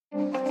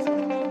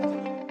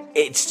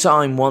It's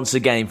time once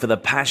again for the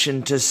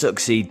Passion to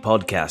Succeed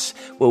podcast,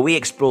 where we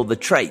explore the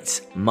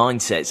traits,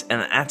 mindsets,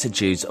 and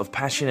attitudes of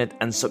passionate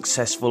and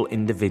successful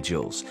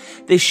individuals.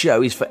 This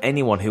show is for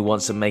anyone who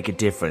wants to make a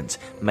difference,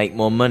 make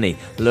more money,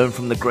 learn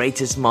from the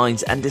greatest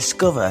minds, and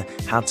discover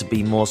how to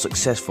be more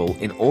successful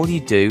in all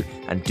you do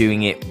and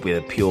doing it with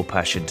a pure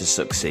passion to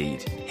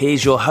succeed.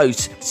 Here's your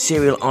host,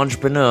 serial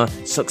entrepreneur,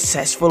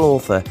 successful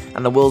author,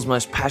 and the world's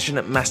most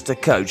passionate master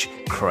coach,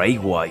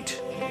 Craig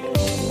White.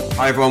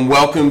 Hi everyone,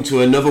 welcome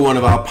to another one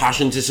of our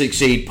Passion to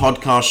Succeed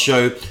podcast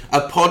show,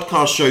 a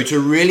podcast show to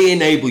really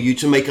enable you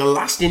to make a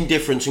lasting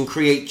difference and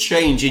create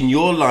change in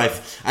your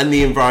life and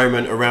the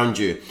environment around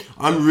you.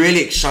 I'm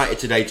really excited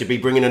today to be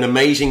bringing an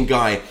amazing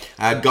guy,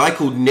 a guy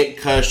called Nik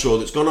Kershaw,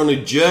 that's gone on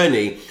a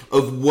journey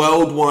of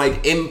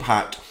worldwide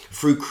impact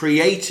through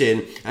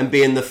creating and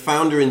being the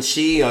founder and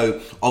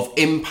CEO of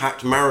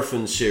Impact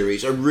Marathon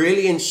Series, a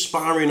really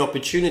inspiring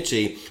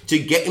opportunity to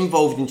get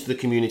involved into the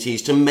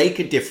communities, to make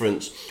a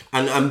difference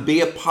and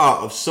be a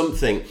part of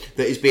something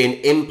that is being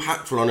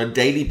impactful on a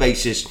daily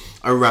basis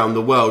around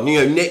the world. You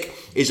know, Nik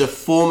is a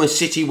former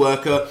city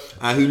worker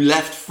who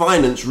left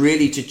finance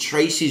really to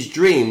trace his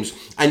dreams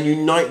and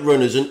unite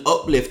runners and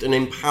uplift and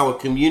empower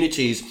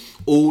communities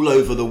all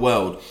over the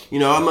world. You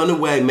know, I'm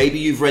unaware, maybe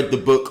you've read the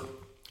book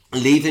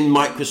Leaving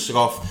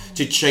Microsoft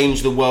to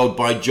Change the World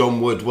by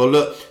John Wood. Well,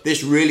 look,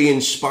 this really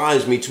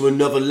inspires me to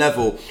another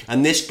level.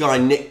 And this guy,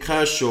 Nik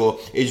Kershaw,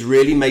 is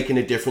really making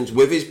a difference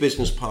with his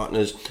business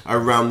partners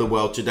around the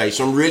world today.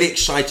 So I'm really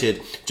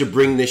excited to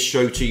bring this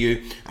show to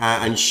you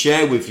and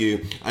share with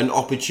you an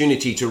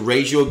opportunity to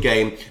raise your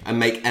game and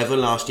make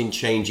everlasting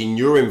change in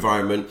your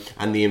environment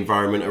and the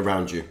environment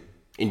around you.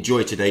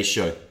 Enjoy today's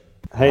show.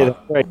 Hey,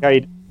 that's great. How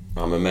you doing?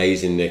 I'm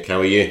amazing, Nik.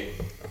 How are you?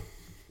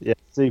 Yeah,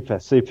 super.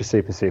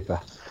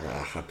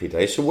 Happy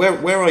day. So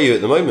where are you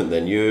at the moment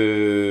then?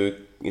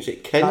 Is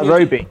it Kenya?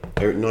 Nairobi.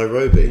 You're at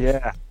Nairobi?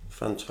 Yeah.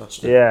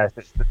 Fantastic. Yeah,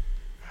 it's a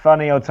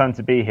funny old time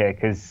to be here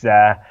because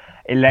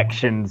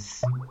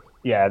elections,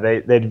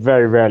 they'd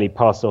very rarely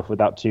pass off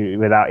without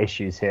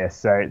issues here.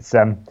 So it's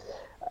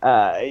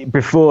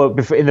before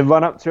in the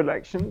run up to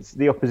elections,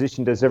 the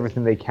opposition does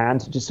everything they can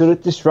to just sort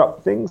of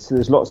disrupt things. So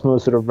there's lots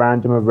more sort of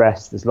random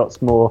arrests. There's lots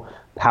more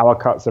power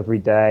cuts every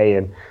day,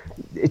 and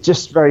it's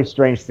just very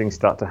strange things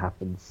start to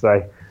happen.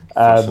 So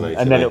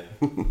and then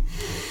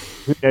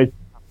who knows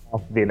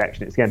after the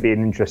election? It's going to be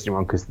an interesting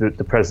one because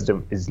the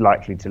president is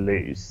likely to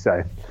lose.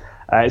 So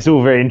it's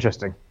all very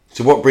interesting.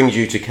 So what brings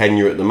you to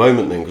Kenya at the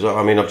moment then? Because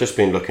I mean, I've just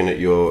been looking at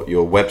your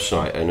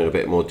website and in a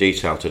bit more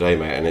detail today,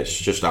 mate, and it's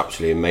just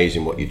absolutely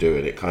amazing what you do.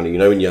 And it kind of, you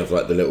know, when you have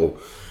like the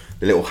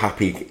little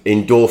happy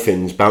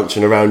endorphins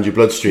bouncing around your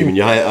bloodstream,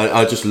 and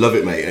I just love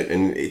it, mate,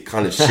 and it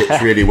kind of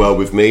sits really well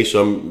with me.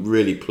 So I'm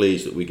really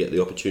pleased that we get the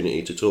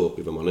opportunity to talk,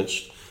 if I'm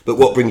honest. But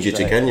what brings you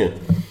to Kenya?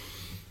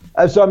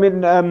 So I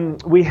mean,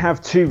 we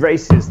have two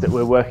races that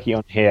we're working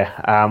on here.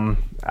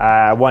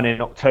 One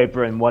in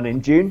October and one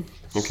in June.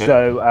 Okay.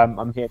 So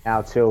I'm here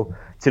now till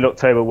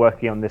October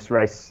working on this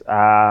race,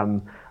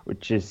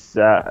 which is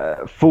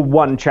for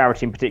one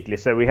charity in particular.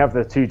 So we have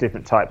the two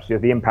different types. We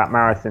have the Impact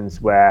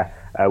Marathons, where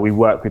we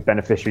work with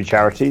beneficiary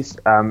charities,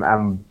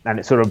 and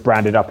it's sort of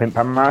branded up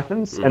Impact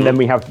Marathons. Mm-hmm. And then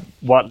we have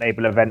white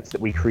label events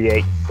that we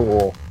create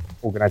for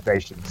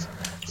organizations.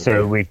 Okay.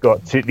 So we've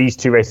got these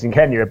two races in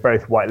Kenya are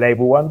both white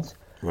label ones.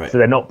 Right. So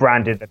they're not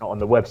branded, they're not on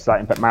the website,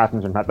 Impact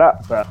Marathons and like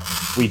that, but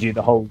we do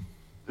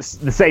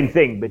the same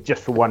thing, but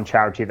just for one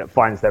charity that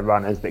finds their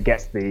runners, that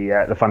gets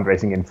the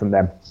fundraising in from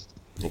them.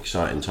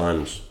 Exciting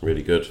times,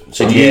 really good.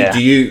 So are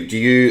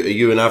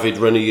you an avid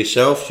runner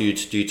yourself? Do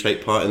you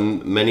take part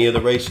in many of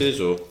the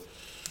races, or?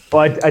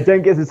 Well, I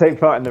don't get to take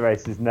part in the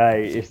races. No,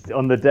 it's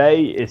on the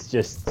day. It's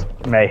just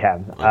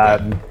mayhem.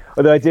 Okay.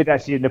 Although I did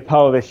actually in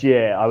Nepal this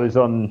year, I was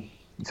on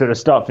sort of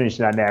start finish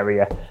line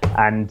area,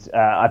 and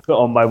I put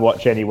on my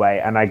watch anyway,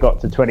 and I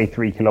got to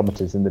 23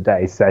 kilometers in the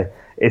day. So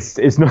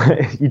it's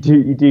not you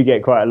do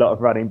get quite a lot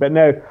of running, but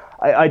no,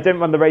 I don't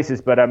run the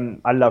races, but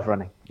I love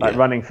running. Like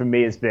running for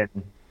me has been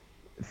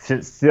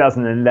since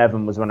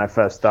 2011 was when I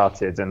first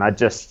started, and I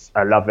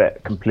love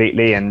it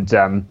completely, and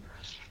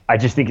I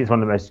just think it's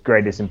one of the most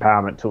greatest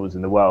empowerment tools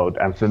in the world.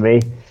 And for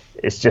me,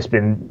 it's just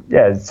been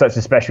such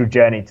a special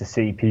journey to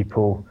see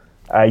people.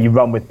 You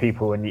run with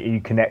people and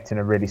you connect in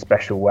a really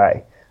special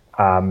way.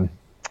 And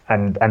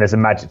there's a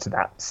magic to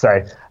that.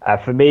 So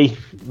for me,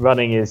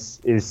 running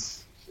is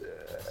it's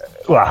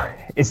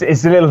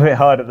a little bit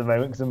hard at the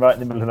moment because I'm right in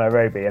the middle of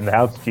Nairobi and the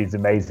altitude's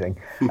amazing.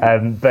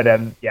 But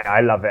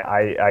I love it.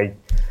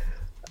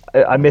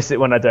 I miss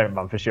it when I don't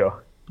run, for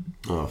sure.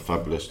 Oh,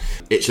 fabulous.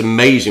 It's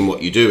amazing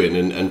what you're doing,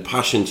 and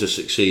Passion to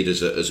Succeed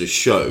as a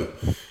show.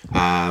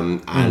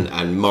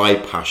 And my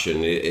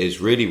passion is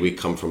really, we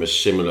come from a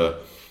similar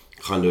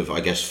kind of, I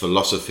guess,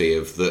 philosophy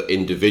of that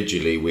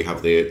individually we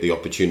have the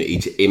opportunity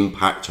to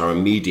impact our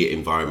immediate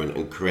environment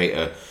and create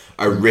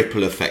a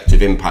ripple effect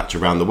of impact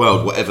around the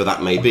world, whatever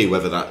that may be,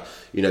 whether that,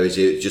 you know, is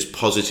it just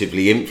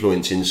positively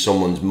influencing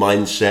someone's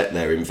mindset,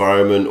 their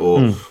environment,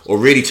 or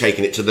really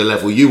taking it to the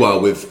level you are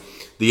with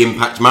the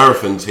Impact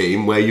Marathon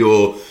team, where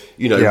you're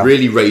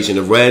really raising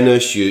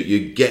awareness,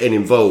 you're getting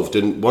involved.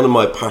 And one of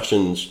my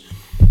passions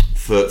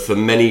for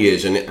many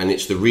years, and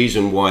it's the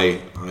reason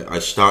why I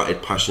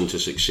started Passion to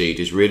Succeed,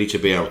 is really to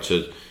be able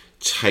to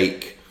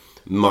take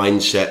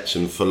mindsets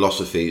and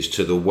philosophies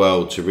to the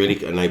world to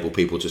really enable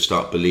people to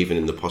start believing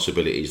in the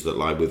possibilities that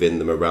lie within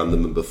them, around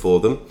them and before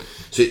them.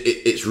 So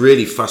it's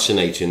really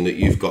fascinating that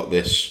you've got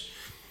this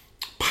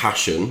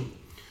passion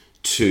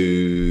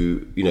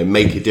to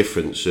make a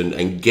difference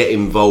and get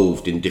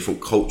involved in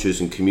different cultures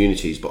and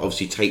communities, but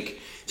obviously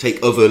take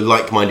other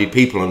like-minded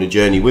people on a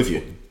journey with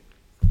you.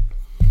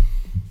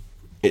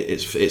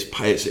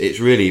 It's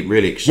really,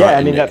 really exciting. Yeah,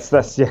 I mean that's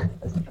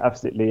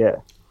absolutely it.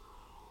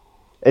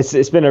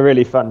 It's been a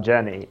really fun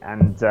journey,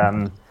 and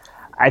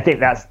I think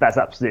that's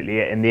absolutely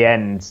it. In the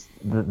end,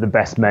 the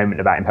best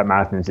moment about Impact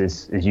Marathons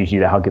is usually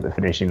the hug at the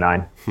finishing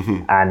line,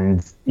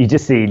 and you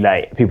just see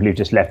like people who've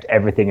just left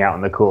everything out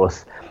on the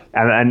course,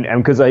 and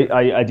because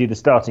I do the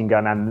starting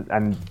gun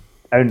and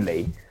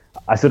only,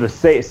 I sort of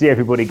see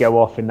everybody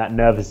go off in that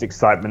nervous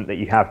excitement that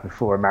you have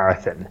before a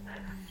marathon,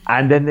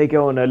 and then they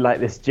go on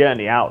this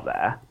journey out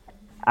there,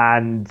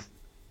 and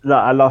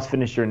our last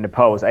finisher in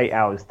Nepal was 8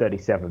 hours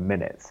 37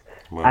 minutes.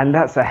 Wow. And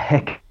that's a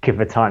heck of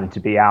a time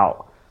to be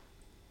out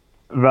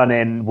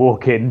running,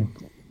 walking,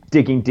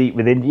 digging deep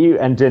within you,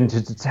 and then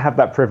to have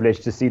that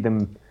privilege to see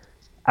them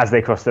as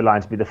they cross the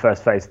line, to be the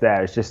first face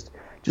there. It's just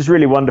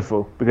really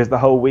wonderful, because the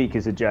whole week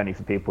is a journey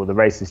for people. The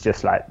race is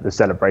just like the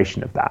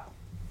celebration of that.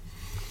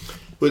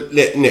 Well,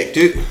 Nick,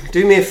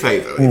 do me a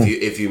favour,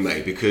 if you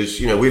may, because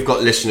we've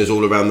got listeners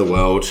all around the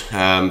world,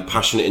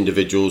 passionate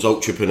individuals,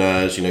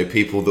 entrepreneurs,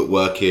 people that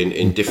work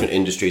in different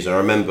industries. I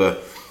remember,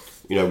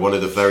 one of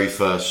the very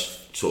first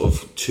sort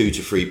of 2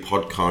 to 3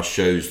 podcast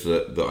shows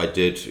that I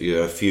did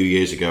a few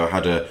years ago. I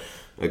had a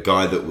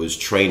guy that was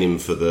training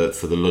for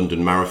the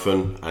London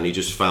Marathon, and he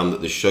just found that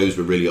the shows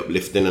were really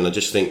uplifting. And I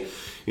just think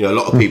a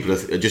lot of people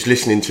are just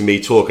listening to me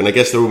talk, and I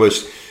guess they're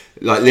almost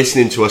like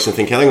listening to us and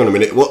thinking, hang on a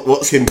minute,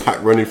 what's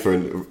Impact running for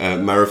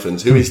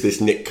marathons? Who is this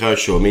Nick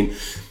Kershaw? I mean,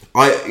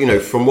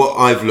 from what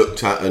I've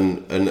looked at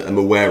and am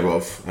aware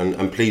of,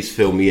 and please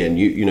fill me in,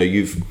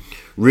 you've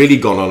really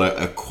gone on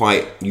a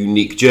quite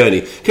unique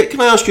journey. Can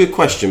I ask you a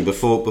question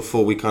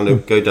before we kind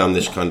of go down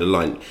this kind of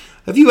line?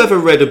 Have you ever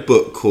read a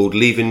book called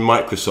Leaving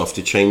Microsoft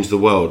to Change the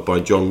World by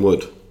John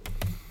Wood?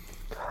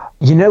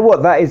 You know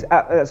what?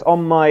 That's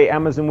on my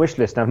Amazon wish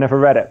list. I've never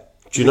read it.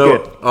 Do you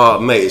know? Oh,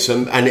 mate,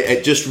 and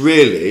it just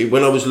really,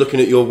 when I was looking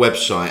at your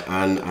website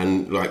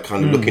and like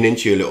kind of looking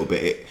into you a little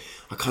bit,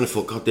 I kind of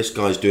thought, God, this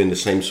guy's doing the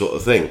same sort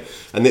of thing.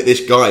 And that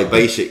this guy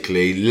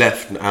basically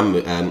left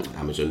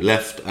Amazon,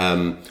 left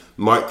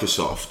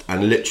Microsoft,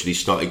 and literally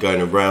started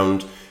going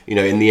around,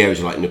 in the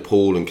areas like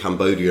Nepal and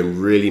Cambodia, and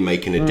really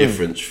making a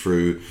difference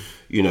through,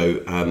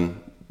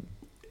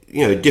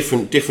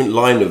 different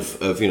line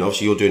of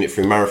obviously you're doing it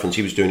through marathons.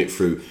 He was doing it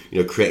through,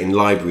 creating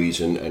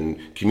libraries and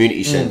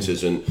community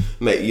centres. And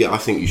mate, yeah, I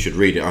think you should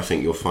read it. I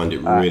think you'll find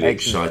it really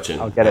exciting.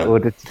 I'll get it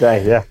ordered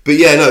today. Yeah. But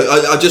yeah, no,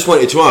 I just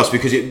wanted to ask,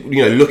 because it,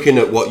 looking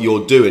at what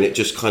you're doing, it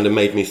just kind of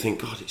made me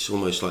think, God, it's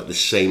almost like the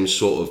same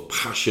sort of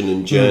passion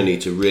and journey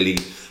to really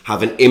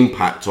have an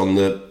impact on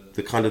the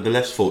kind of the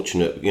less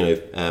fortunate,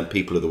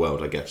 people of the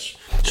world, I guess.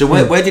 So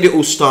where did it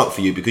all start for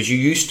you? Because you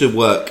used to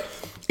work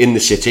in the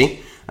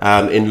city.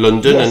 In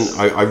London, yes.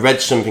 And I read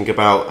something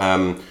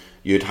about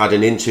you'd had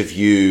an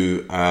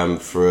interview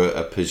for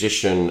a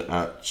position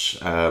at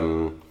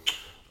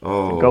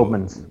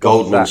Goldman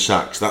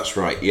Sachs. That's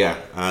right, yeah,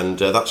 and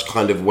that's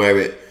kind of where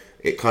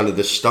it kind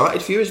of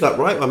started for you. Is that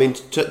right? I mean,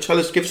 give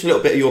us a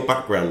little bit of your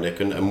background, Nick,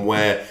 and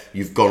where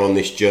you've gone on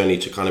this journey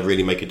to kind of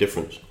really make a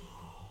difference.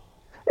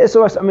 Yeah,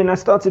 so I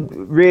started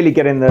really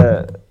getting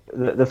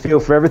the feel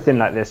for everything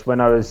like this when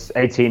I was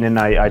 18, and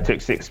I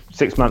took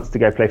six months to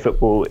go play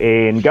football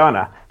in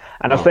Ghana.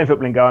 And I was playing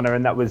football in Ghana,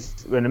 and that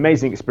was an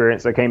amazing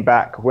experience. I came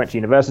back, went to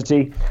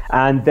university,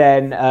 and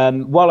then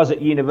while I was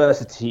at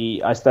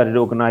university, I started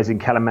organising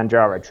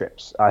Kilimanjaro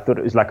trips. I thought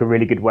it was like a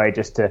really good way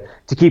just to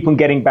keep on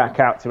getting back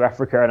out to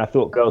Africa, and I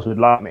thought girls would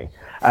like me.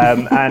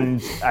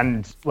 And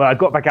I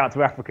got back out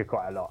to Africa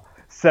quite a lot.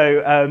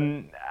 So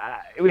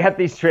we had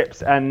these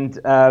trips, and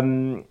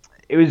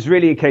it was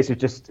really a case of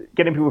just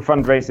getting people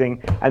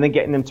fundraising and then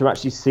getting them to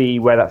actually see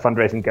where that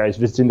fundraising goes,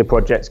 visiting the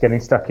projects,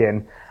 getting stuck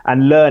in,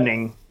 and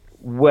learning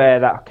where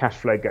that cash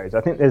flow goes.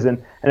 I think there's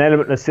an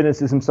element of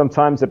cynicism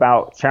sometimes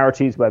about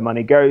charities where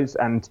money goes,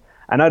 and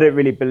I don't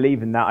really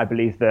believe in that. I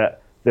believe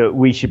that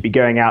we should be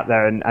going out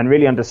there and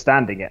really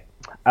understanding it.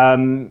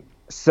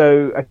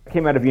 So I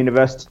came out of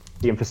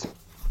university and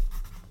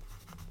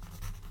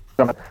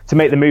to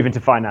make the move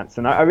into finance,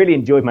 and I really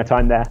enjoyed my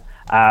time there.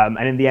 And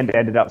in the end, I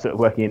ended up sort of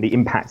working in the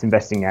impact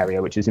investing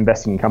area, which is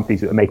investing in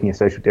companies that are making a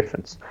social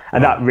difference,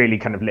 and that really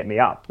kind of lit me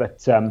up.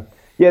 But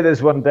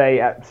there's one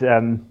day at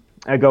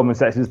Goldman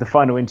Sachs, it was the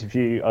final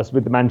interview. I was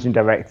with the managing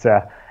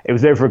director. It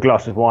was over a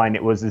glass of wine.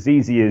 It was as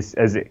easy as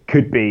it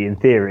could be in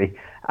theory.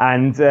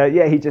 And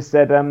he just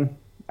said,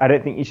 I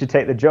don't think you should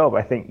take the job.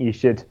 I think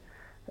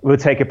we'll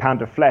take a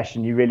pound of flesh,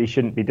 and you really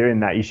shouldn't be doing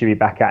that. You should be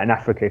back out in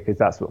Africa because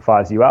that's what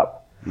fires you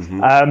up.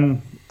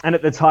 And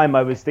at the time,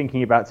 I was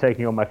thinking about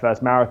taking on my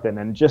first marathon.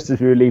 And just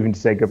as we were leaving to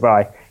say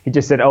goodbye, he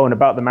just said, "Oh, and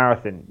about the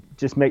marathon,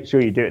 just make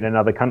sure you do it in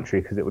another country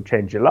because it will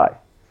change your life."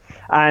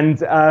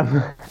 And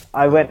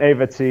I went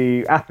over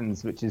to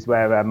Athens, which is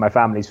where my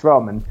family's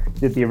from, and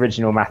did the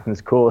original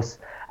Athens course.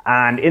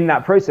 And in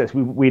that process,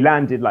 we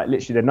landed like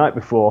literally the night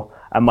before,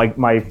 and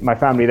my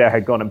family there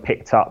had gone and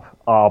picked up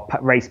our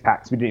race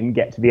packs. We didn't even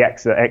get to the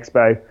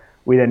expo.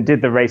 We then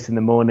did the race in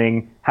the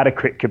morning, had a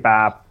quick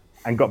kebab,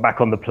 and got back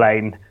on the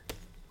plane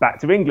back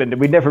to England. And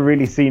we'd never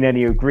really seen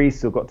any of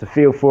Greece or got to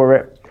feel for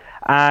it.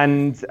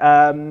 And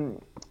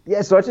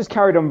so I just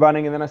carried on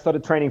running, and then I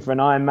started training for an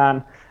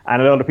Ironman.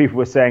 And a lot of people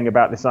were saying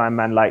about this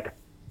Ironman, like,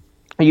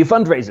 "Are you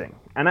fundraising?"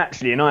 And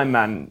actually, an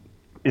Ironman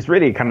is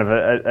really kind of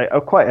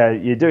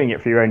you're doing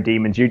it for your own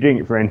demons. You're doing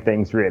it for your own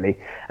things, really.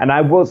 And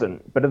I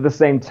wasn't. But at the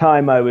same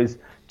time, I was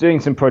doing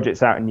some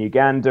projects out in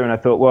Uganda, and I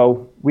thought,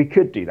 well, we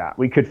could do that.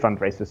 We could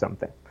fundraise for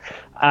something.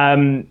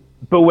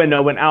 But when I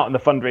went out on the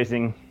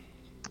fundraising,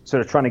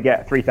 sort of trying to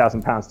get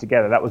 £3,000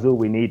 together, that was all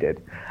we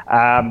needed.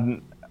 I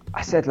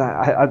said,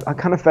 like, I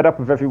kind of fed up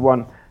with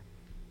everyone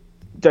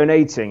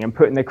donating and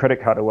putting their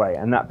credit card away,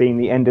 and that being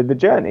the end of the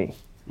journey.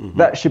 Mm-hmm.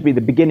 That should be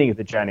the beginning of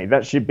the journey.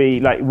 That should be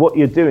like what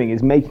you're doing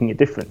is making a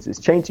difference. It's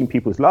changing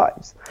people's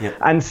lives. Yep.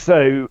 And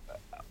so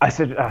I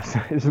said,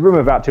 it's a room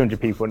of about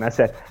 200 people, and I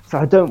said, so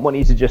I don't want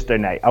you to just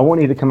donate. I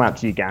want you to come out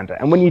to Uganda,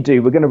 and when you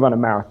do, we're going to run a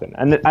marathon.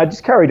 And I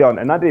just carried on,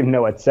 and I didn't even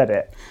know I'd said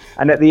it.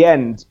 And at the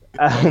end,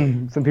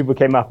 some people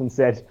came up and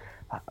said,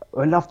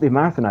 I love the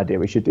marathon idea.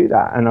 We should do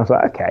that. And I was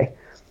like, okay.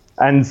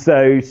 And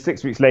so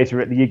 6 weeks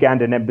later at the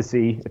Ugandan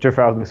embassy at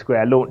Trafalgar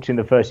Square, launching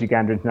the first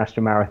Uganda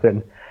International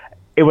Marathon,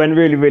 it went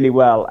really, really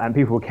well. And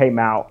people came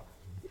out,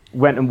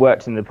 went and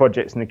worked in the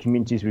projects and the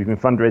communities we've been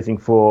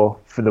fundraising for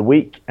the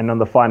week. And on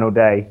the final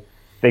day,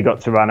 they got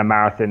to run a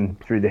marathon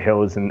through the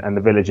hills and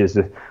the villages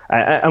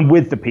and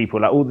with the people.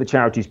 Like all the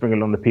charities bring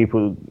along the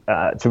people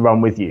to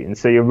run with you. And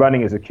so you're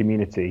running as a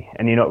community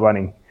and you're not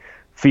running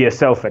for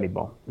yourself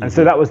anymore. Mm-hmm. And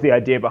so that was the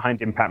idea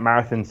behind Impact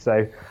Marathon.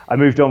 So I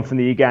moved on from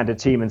the Uganda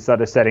team and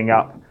started setting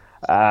up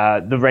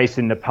the race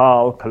in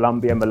Nepal,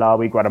 Colombia,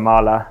 Malawi,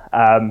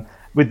 Guatemala,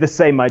 with the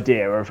same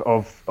idea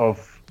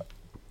of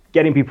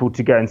getting people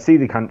to go and see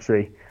the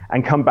country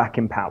and come back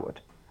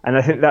empowered. And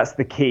I think that's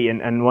the key.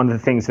 And one of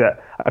the things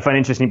that I find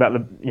interesting about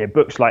the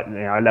books like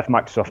I Left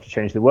Microsoft to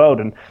Change the World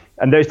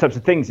and those types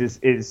of things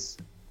is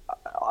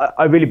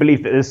I really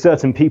believe that there's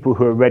certain people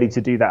who are ready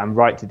to do that and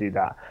right to do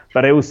that.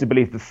 But I also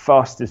believe the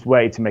fastest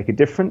way to make a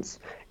difference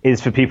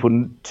is for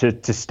people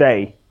to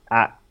stay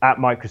at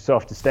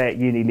Microsoft, to stay at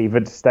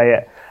Unilever, to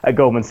stay at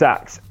Goldman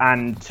Sachs,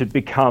 and to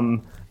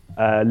become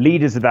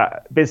leaders of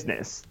that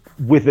business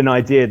with an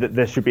idea that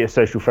there should be a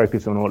social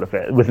focus on all of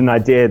it, with an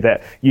idea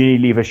that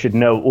Unilever should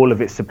know all of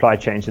its supply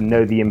chains and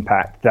know the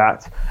impact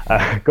that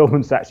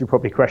Goldman Sachs should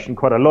probably question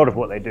quite a lot of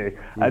what they do.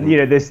 Mm-hmm.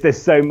 And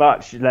there's so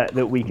much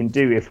that we can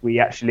do if we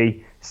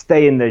actually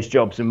stay in those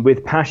jobs and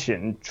with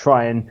passion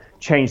try and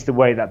change the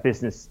way that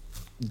business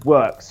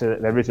works so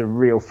that there is a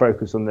real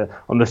focus on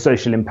the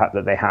social impact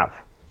that they have.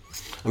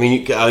 I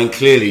mean,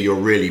 clearly you're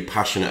really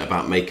passionate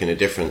about making a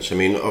difference. I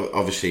mean,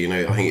 obviously,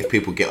 I think if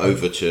people get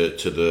over to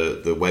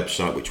the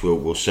website, which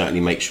we'll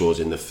certainly make sure is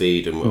in the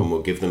feed and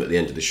we'll give them at the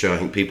end of the show, I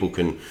think people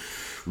can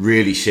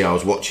really see. I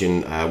was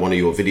watching one of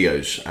your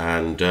videos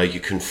and you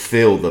can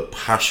feel the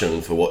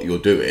passion for what you're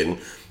doing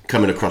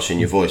coming across in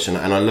your voice. And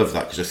I love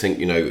that because I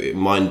think,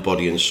 mind,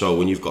 body and soul,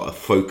 when you've got a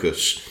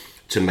focus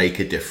to make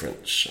a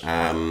difference,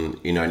 and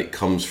it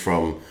comes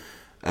from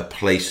a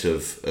place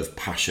of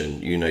passion,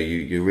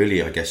 you're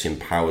really, I guess,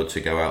 empowered to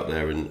go out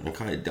there and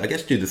kind of, I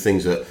guess, do the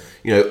things that,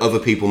 other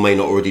people may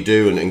not already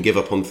do and give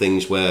up on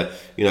things where,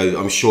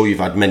 I'm sure you've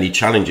had many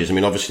challenges. I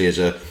mean, obviously, as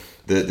the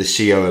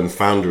CEO and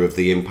founder of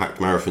the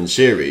Impact Marathon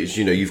series,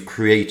 you're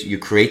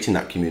creating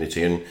that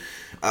community. And,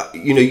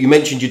 you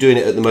mentioned you're doing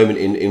it at the moment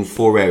in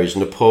 4 areas: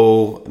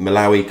 Nepal,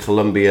 Malawi,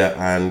 Colombia,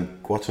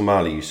 and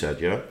Guatemala, you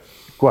said, yeah?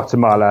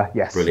 Guatemala,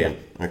 yes. Brilliant.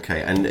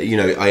 Okay, and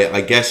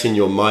I guess in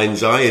your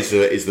mind's eye is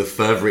the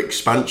further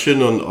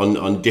expansion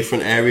on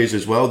different areas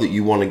as well that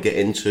you want to get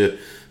into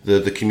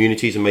the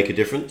communities and make a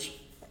difference.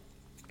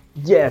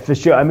 Yeah, for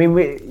sure. I mean,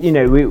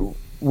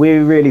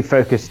 we're really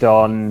focused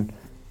on.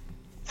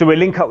 So we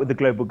link up with the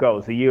global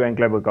goals, the UN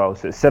global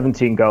goals. So it's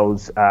 17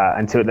 goals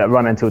that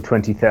run until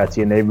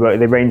 2030, and they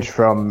range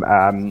from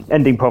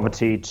ending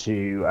poverty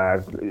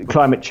to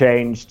climate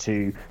change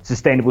to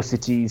sustainable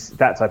cities,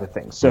 that type of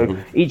thing. So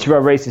each of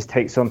our races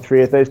takes on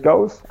 3 of those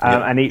goals,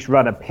 and each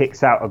runner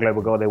picks out a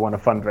global goal they want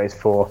to fundraise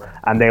for,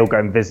 and they'll go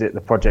and visit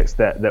the projects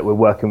that we're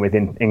working with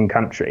in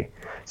country.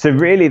 So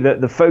really,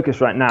 the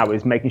focus right now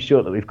is making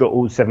sure that we've got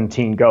all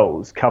 17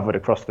 goals covered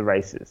across the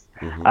races.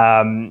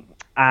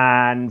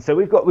 And so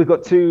we've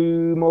got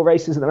 2 more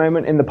races at the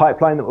moment in the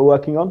pipeline that we're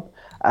working on.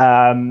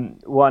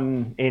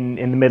 One in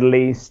the Middle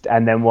East,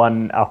 and then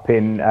one up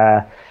in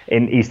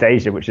East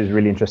Asia, which is a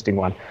really interesting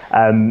one.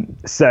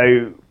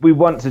 So we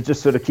want to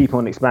just sort of keep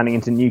on expanding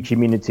into new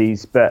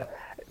communities, but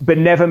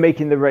never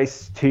making the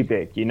race too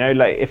big.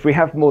 Like if we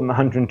have more than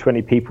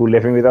 120 people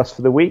living with us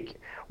for the week,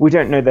 we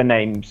don't know their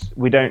names.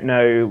 We don't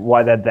know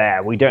why they're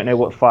there. We don't know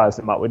what fires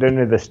them up. We don't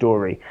know their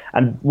story.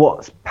 And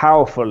what's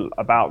powerful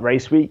about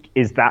Race Week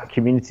is that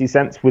community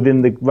sense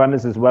within the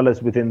runners as well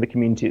as within the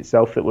community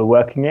itself that we're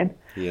working in.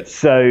 Yeah.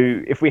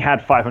 So if we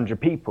had 500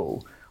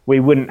 people, we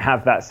wouldn't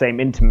have that same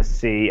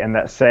intimacy and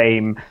that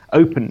same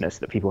openness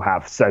that people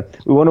have. So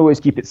we want to always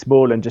keep it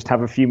small and just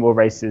have a few more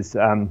races.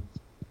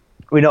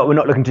 We're not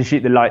looking to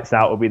shoot the lights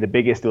out or be the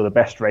biggest or the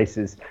best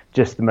races,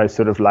 just the most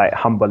sort of like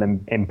humble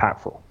and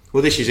impactful.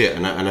 Well, this is it,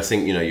 and I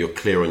think you're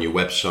clear on your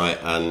website,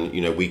 and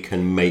we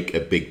can make a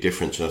big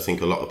difference. And I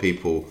think a lot of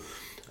people,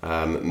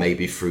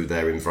 maybe through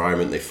their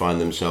environment they find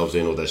themselves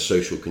in or their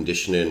social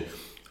conditioning,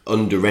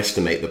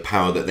 underestimate the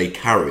power that they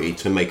carry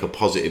to make a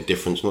positive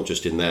difference, not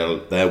just in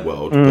their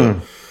world,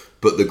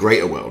 but the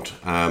greater world.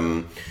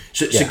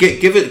 So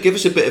give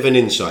us a bit of an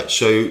insight.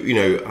 So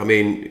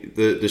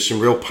there's some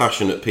real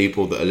passionate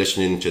people that are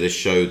listening to this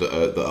show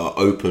that are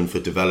open for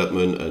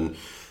development and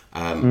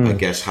I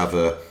guess have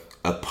a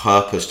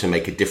purpose to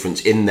make a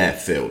difference in their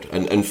field.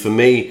 And for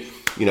me,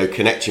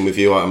 connecting with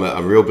you, I'm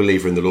a real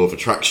believer in the law of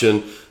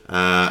attraction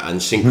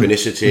and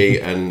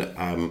synchronicity.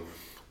 And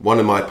one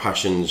of my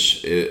passion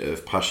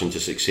to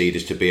succeed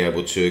is to be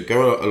able to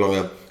go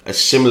along a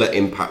similar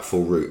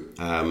impactful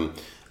route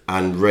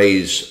and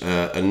raise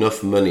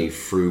enough money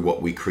through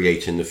what we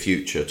create in the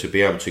future to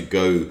be able to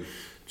go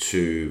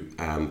to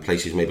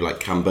places maybe like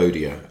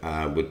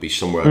Cambodia would be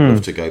somewhere I'd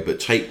love to go.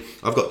 But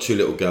I've got 2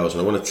 little girls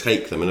and I want to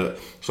take them. And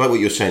it's like what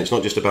you're saying, it's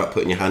not just about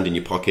putting your hand in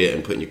your pocket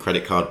and putting your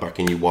credit card back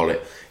in your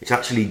wallet. It's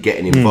actually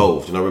getting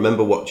involved. And I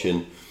remember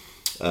watching,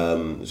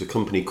 there's a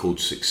company called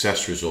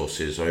Success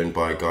Resources owned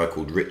by a guy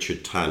called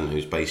Richard Tan,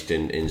 who's based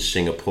in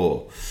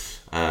Singapore.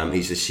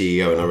 He's the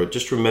CEO. And I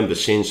just remember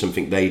seeing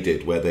something they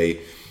did where they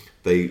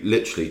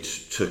literally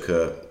took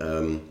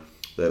a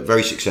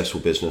very successful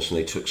business, and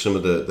they took some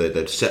of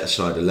they'd set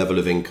aside a level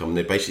of income.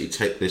 They basically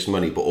take this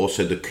money, but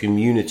also the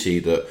community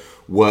that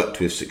worked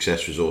with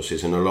Success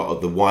Resources and a lot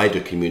of the wider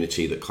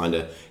community that kind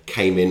of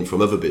came in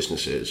from other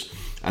businesses,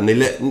 and they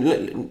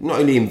not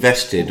only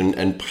invested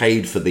and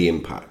paid for the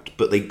impact,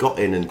 but they got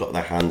in and got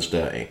their hands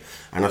dirty.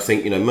 And I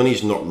think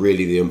money's not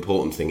really the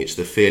important thing. It's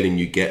the feeling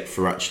you get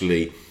for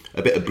actually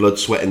a bit of blood,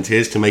 sweat, and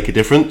tears to make a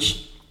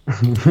difference.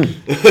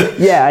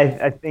 Yeah,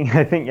 I think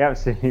you're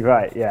absolutely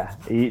right. Yeah,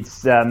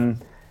 it's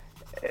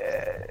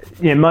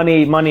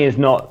money is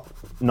not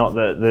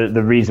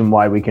the reason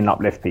why we can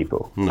uplift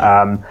people.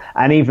 No.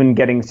 And even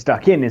getting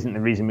stuck in isn't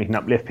the reason we can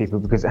uplift people,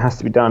 because it has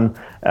to be done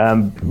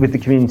with the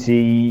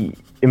community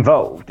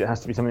involved. It has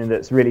to be something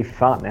that's really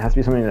fun. It has to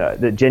be something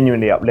that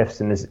genuinely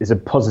uplifts and is a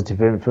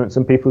positive influence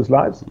on people's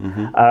lives.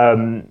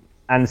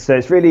 And so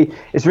it's really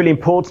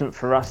important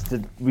for us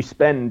we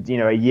spend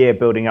a year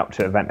building up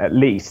to an event at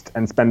least,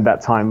 and spend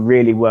that time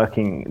really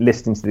working,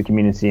 listening to the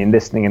community and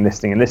listening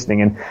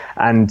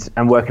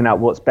and working out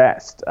what's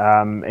best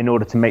in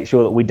order to make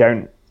sure that we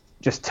don't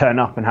just turn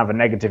up and have a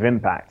negative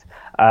impact,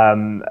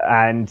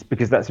 and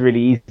because that's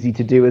really easy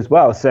to do as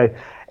well. So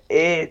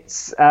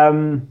it's a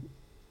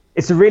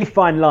really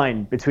fine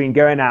line between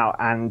going out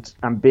and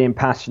being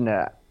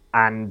passionate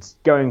and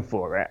going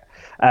for it.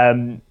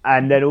 And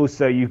then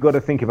also you've got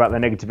to think about the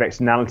negative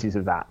externalities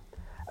of that.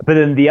 But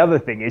then the other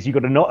thing is you've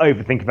got to not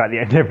overthink about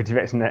the negative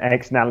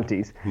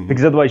externalities,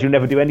 because otherwise you'll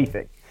never do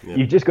anything. Yeah.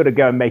 You've just got to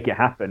go and make it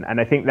happen. And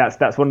I think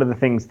that's one of the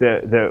things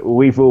that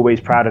we've always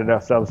prided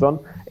ourselves on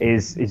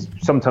is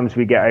sometimes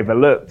we get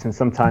overlooked, and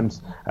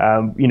sometimes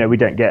we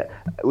don't get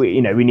we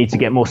need to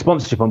get more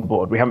sponsorship on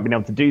board. We haven't been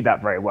able to do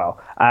that very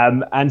well.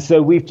 And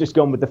so we've just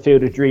gone with the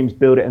field of dreams,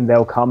 build it and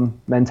they'll come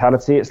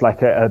mentality. It's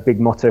like a big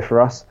motto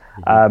for us.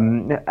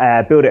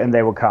 Build it and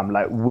they will come.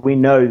 Like, we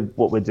know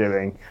what we're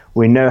doing.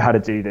 We know how to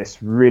do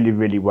this really,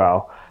 really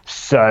well.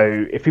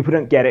 So if people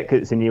don't get it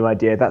because it's a new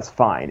idea, that's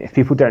fine. If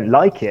people don't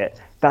like it,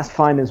 that's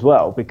fine as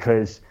well,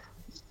 because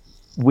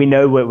we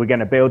know what we're going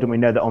to build, and we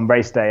know that on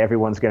race day,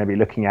 everyone's going to be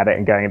looking at it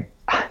and going,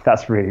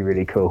 that's really,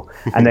 really cool.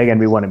 And they're going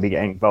to want to be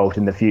getting involved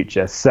in the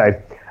future. So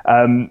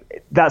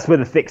that's where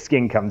the thick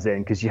skin comes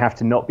in, because you have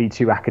to not be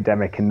too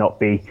academic and not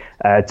be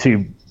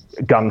too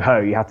gung-ho.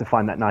 You have to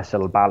find that nice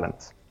little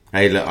balance.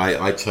 Hey, look,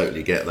 I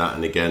totally get that,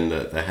 and again,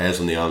 the hairs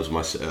on the arms,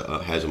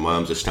 hairs on my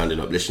arms are standing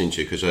up listening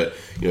to you, because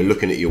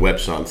looking at your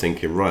website, I'm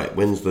thinking, right,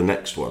 when's the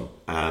next one?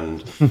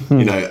 And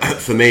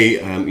for me,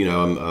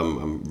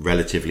 I'm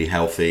relatively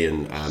healthy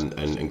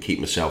and keep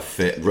myself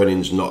fit.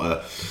 Running's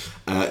not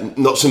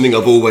something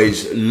I've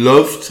always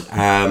loved,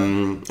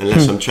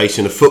 unless I'm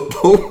chasing a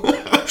football.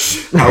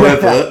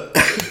 However.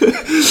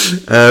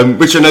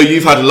 Which I know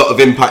you've had a lot of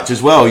impact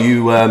as well.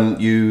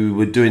 You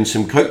were doing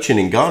some coaching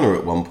in Ghana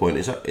at one point.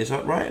 Is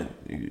that right?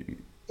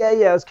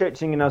 Yeah. I was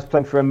coaching and I was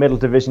playing for a middle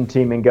division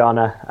team in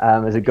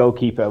Ghana as a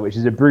goalkeeper, which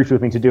is a brutal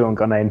thing to do on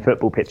Ghanaian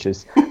football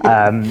pitches.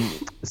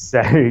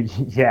 So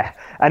yeah,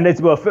 and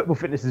football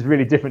fitness is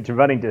really different to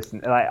running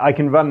distance. Like, I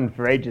can run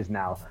for ages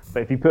now,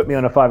 but if you put me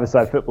on a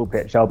 5-a-side football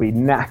pitch, I'll be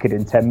knackered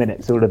in 10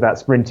 minutes. All about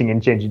sprinting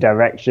and changing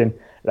direction.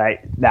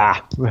 Like,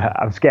 nah,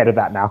 I'm scared of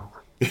that now.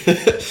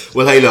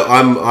 Well, hey, look,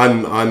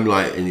 I'm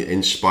like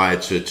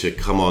inspired to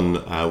come on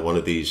one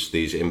of these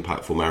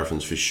impactful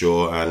marathons for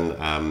sure, and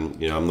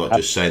I'm not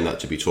just saying that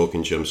to be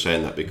talking to you. I'm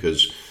saying that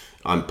because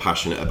I'm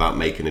passionate about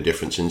making a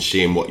difference and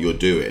seeing what you're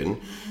doing.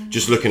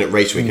 Just looking at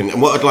Race Week,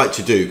 and what I'd like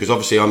to do, because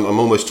obviously I'm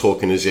almost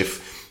talking as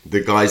if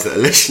the guys that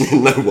are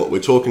listening know what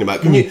we're talking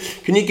about. Can you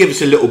give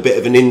us a little bit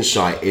of an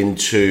insight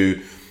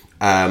into?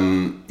 I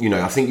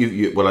think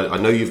I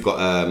know you've got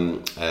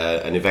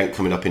an event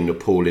coming up in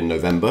Nepal in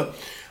November.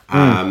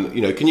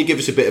 Can you give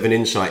us a bit of an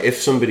insight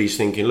if somebody's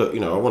thinking, look,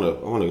 I want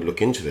to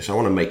look into this. I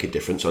want to make a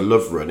difference. I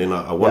love running.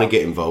 I want to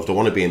get involved. I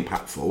want to be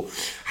impactful.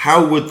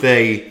 How would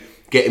they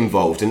get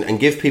involved and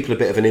give people a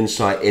bit of an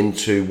insight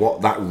into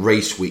what that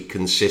race week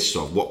consists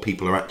of, what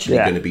people are actually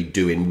going to be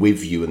doing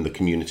with you and the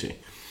community?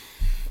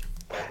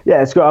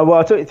 Yeah, it's good. Well,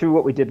 I'll talk you through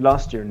what we did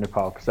last year in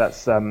Nepal, because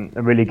that's a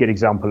really good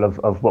example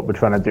of what we're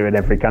trying to do in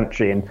every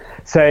country. And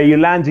so you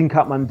land in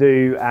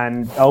Kathmandu,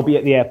 and I'll be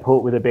at the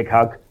airport with a big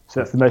hug. So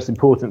that's the most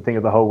important thing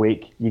of the whole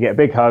week. You get a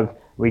big hug.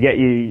 We get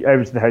you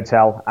over to the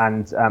hotel,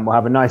 and we'll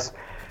have a nice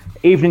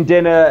evening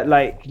dinner,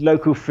 like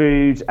local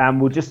food, and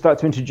we'll just start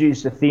to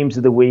introduce the themes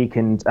of the week,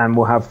 and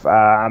we'll have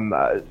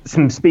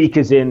some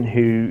speakers in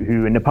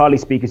who are Nepali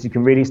speakers who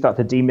can really start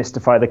to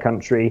demystify the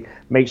country,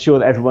 make sure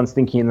that everyone's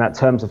thinking in that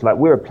terms of like,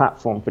 we're a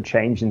platform for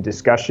change and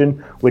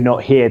discussion. We're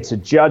not here to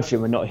judge,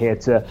 and we're not here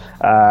to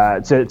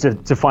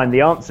find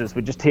the answers.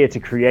 We're just here to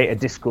create a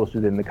discourse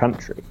within the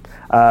country.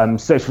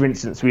 So for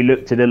instance, we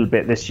looked a little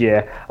bit this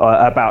year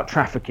about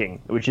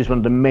trafficking, which is one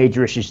of the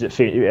major issues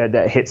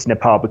that hits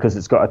Nepal, because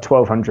it's got a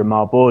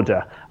 1,200-mile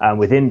border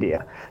with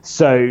India.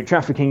 So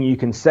trafficking, you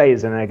can say,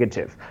 is a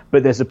negative,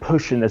 but there's a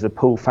push and there's a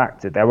pull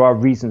factor. There are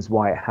reasons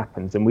why it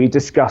happens, and we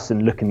discuss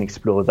and look and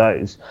explore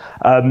those.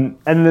 And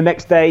the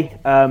next day,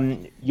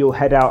 you'll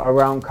head out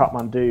around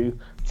Kathmandu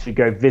to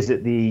go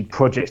visit the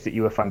projects that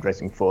you were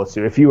fundraising for.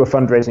 So if you were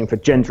fundraising for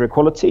gender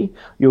equality,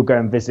 you'll go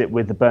and visit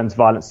with the Burns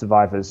violence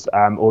survivors,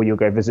 or you'll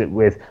go visit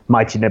with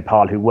Mighty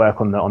Nepal, who work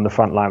on the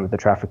front line with the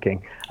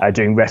trafficking,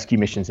 doing rescue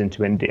missions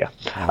into India.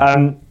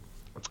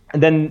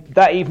 And then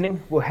that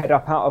evening, we'll head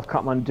up out of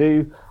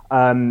Kathmandu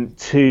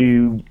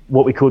to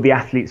what we call the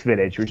Athletes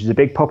Village, which is a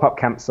big pop-up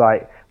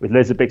campsite with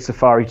loads of big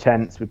safari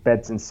tents with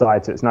beds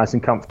inside, so it's nice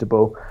and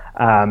comfortable.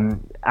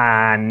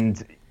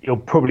 And you'll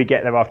probably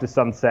get there after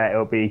sunset.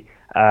 It'll be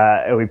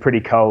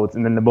pretty cold,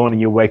 and then in the morning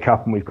you'll wake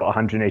up and we've got a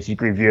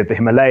 180-degree view of the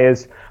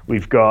Himalayas.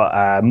 We've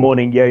got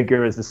morning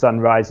yoga as the sun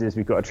rises.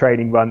 We've got a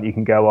training run that you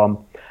can go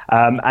on.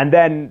 And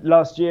then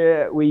last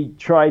year we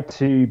tried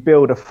to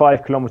build a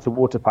 5-kilometer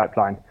water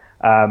pipeline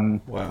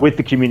with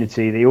the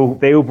community. They all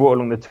brought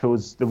along the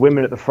tools. The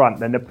women at the front,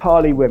 the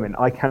Nepali women,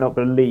 I cannot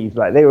believe,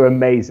 like, they were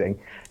amazing,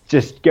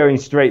 just going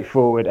straight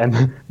forward,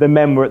 and the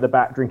men were at the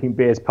back drinking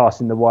beers,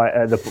 passing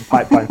the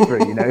pipeline through.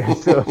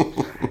 So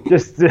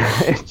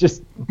it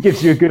just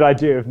gives you a good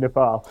idea of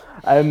Nepal.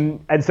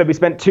 And so we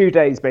spent 2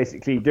 days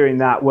basically doing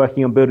that,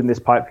 working on building this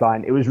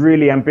pipeline. It was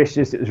really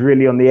ambitious. It was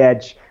really on the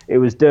edge. It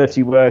was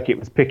dirty work. It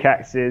was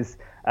pickaxes.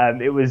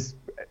 It was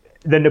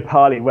the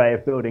Nepali way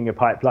of building a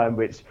pipeline,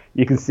 which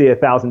you can see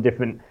 1,000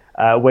 different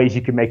ways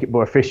you can make it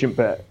more efficient,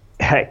 but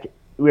heck,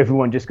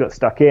 everyone just got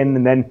stuck in.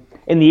 And then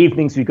in the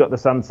evenings, we got the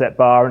sunset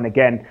bar, and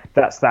again,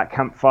 that's that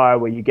campfire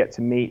where you get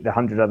to meet the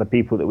 100 other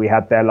people that we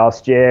had there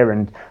last year,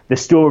 and the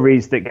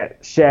stories that get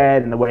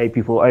shared and the way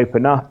people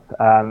open up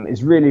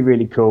is really,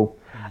 really cool.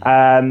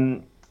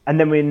 And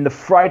then in the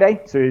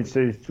Friday, so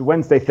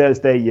Wednesday,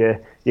 Thursday,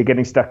 you're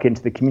getting stuck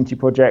into the community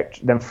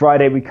project. Then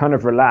Friday, we kind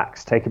of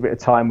relax, take a bit of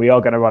time. We are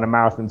going to run a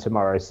marathon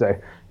tomorrow, so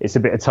it's a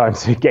bit of time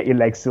to get your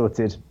legs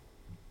sorted.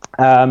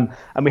 And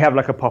we have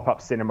like a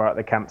pop-up cinema at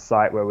the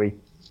campsite where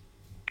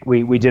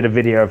we did a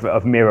video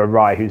of Meera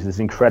Rai, who's this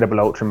incredible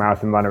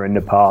ultramarathon runner in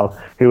Nepal,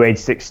 who age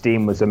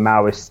 16 was a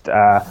Maoist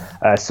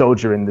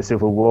soldier in the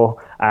Civil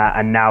War,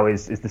 and now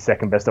is the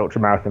second best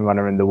ultramarathon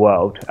runner in the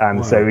world.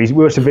 Wow. So we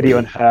watched a video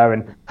on her,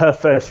 and her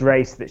first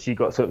race that she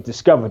got sort of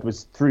discovered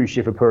was through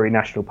Shivapuri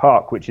National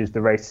Park, which is the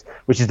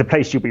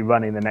place she'll be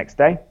running the next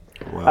day.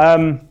 Wow.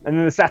 And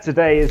then the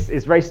Saturday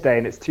is race day,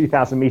 and it's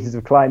 2,000 meters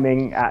of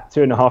climbing at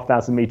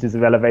 2,500 meters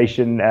of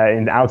elevation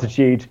in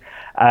altitude.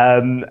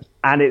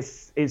 And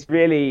it's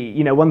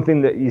really, one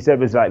thing that you said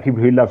was like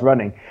people who love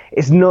running.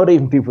 It's not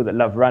even people that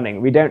love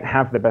running. We don't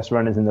have the best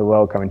runners in the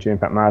world coming to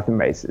Impact Marathon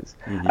races.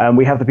 Mm-hmm.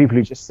 We have the people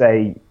who just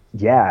say,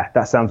 yeah,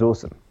 that sounds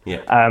awesome.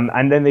 Yeah.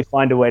 And then they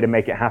find a way to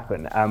make it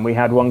happen. We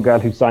had one girl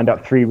who signed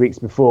up 3 weeks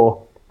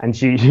before, and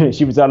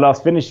she was our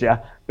last finisher,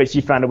 but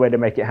she found a way to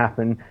make it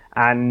happen.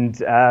 And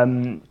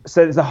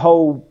so there's a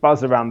whole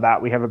buzz around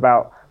that. We have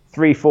about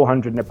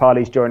 300-400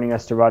 Nepalis joining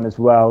us to run as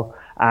well.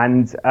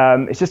 And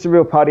it's just a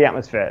real party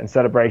atmosphere and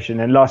celebration.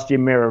 And last year,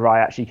 Meera Rai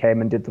actually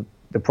came and did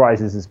the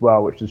prizes as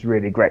well, which was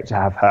really great to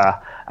have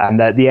her. And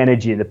the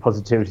energy and the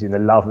positivity and the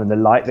love and the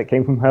light that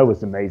came from her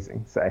was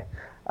amazing. So,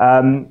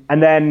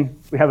 and then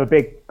we have a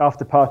big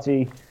after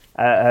party,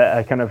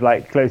 kind of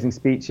like closing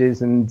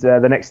speeches. And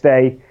the next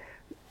day,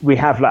 we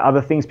have like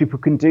other things people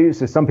can do.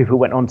 So some people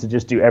went on to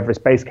just do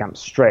Everest Base Camp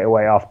straight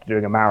away after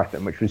doing a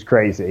marathon, which was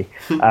crazy.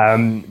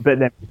 But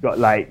then we've got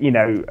like,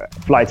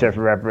 flight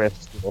over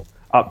Everest or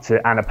up to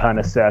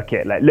Annapurna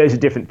Circuit, like loads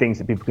of different things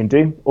that people can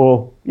do,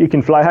 or you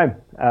can fly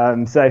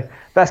home. So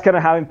that's kind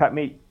of how Impact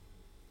Meet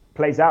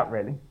plays out,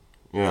 really.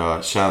 Yeah,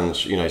 it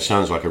sounds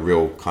like a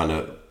real kind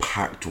of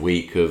packed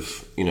week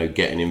of,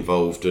 getting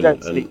involved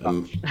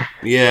and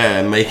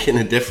making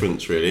a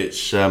difference. Really,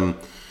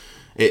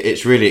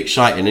 it's really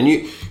exciting. And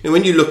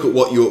when you look at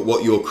what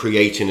you're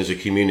creating as a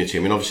community,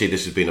 I mean, obviously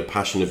this has been a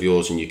passion of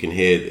yours, and you can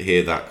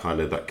hear that kind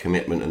of that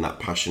commitment and that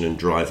passion and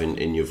drive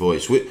in your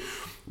voice.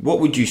 What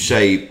would you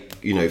say,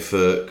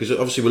 because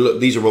obviously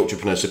these are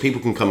entrepreneurs, so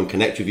people can come and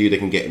connect with you, they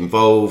can get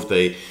involved,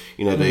 they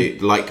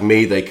like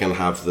me, they can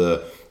have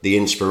the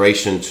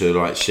inspiration to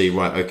like see,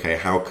 right, okay,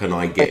 how can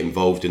I get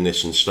involved in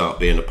this and start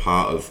being a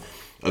part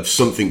of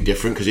something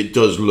different, because it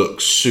does look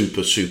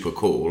super, super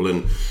cool.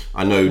 And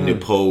I know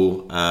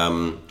Nepal,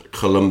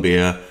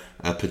 Colombia,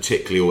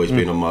 particularly always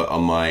been on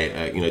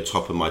my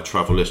top of my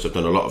travel list. I've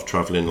done a lot of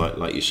traveling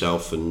like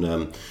yourself,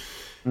 and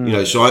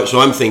so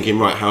I'm thinking,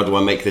 right, how do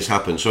I make this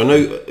happen? So I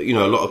know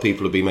a lot of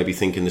people will be maybe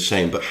thinking the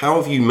same, but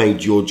how have you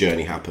made your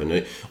journey happen?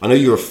 I know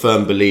you're a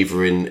firm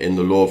believer in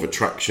the law of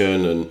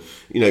attraction, and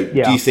do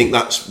you think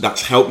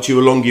that's helped you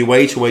along your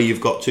way to where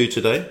you've got to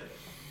today?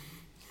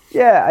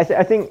 Yeah,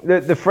 I think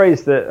the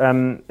phrase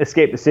that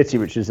Escape the City,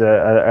 which is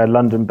a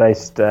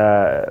London-based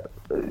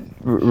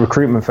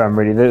recruitment firm,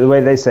 really, the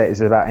way they say it is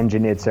about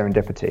engineered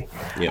serendipity,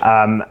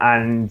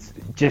 and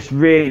just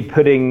really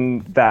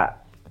putting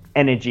that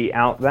energy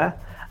out there.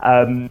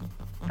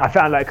 I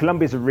found like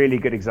Colombia is a really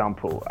good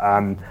example.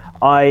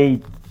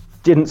 I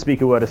didn't speak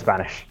a word of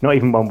Spanish, not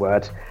even one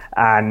word,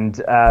 and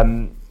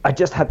I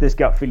just had this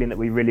gut feeling that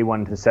we really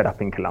wanted to set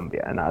up in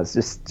Colombia, and I was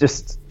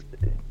just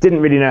didn't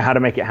really know how to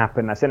make it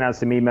happen. I sent out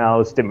some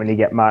emails, didn't really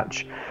get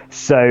much,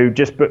 so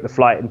just booked the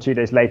flight, and 2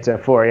 days later,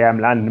 4 a.m,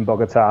 landed in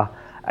Bogota.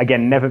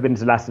 Again, never been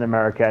to Latin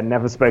America,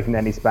 never spoken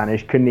any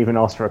Spanish, couldn't even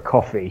ask for a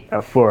coffee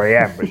at 4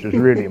 a.m, which was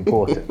really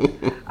important.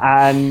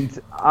 And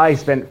I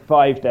spent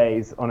 5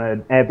 days on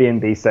an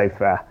Airbnb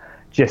sofa,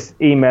 just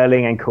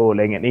emailing and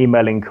calling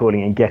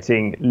and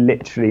getting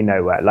literally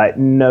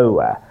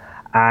nowhere.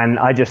 And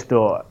I just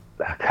thought,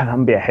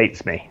 Colombia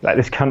hates me. Like,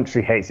 this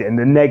country hates it. And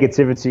the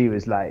negativity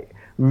was like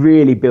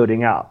really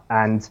building up.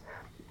 And,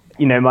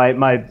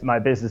 my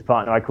business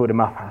partner, I called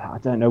him up. I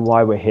don't know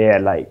why we're here.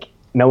 Like,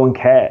 no one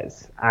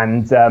cares.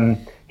 And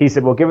he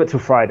said, well, give it till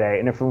Friday.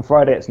 And if on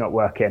Friday it's not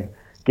working,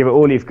 give it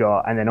all you've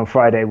got. And then on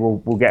Friday,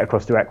 we'll get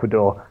across to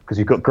Ecuador, because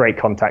we've got great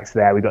contacts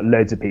there. We've got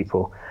loads of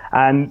people.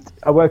 And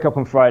I woke up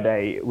on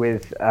Friday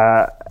with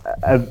a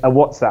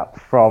WhatsApp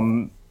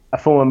from a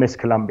former Miss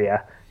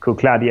Colombia called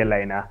Claudia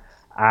Elena.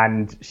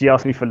 And she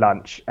asked me for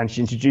lunch, and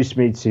she introduced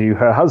me to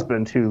her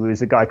husband, who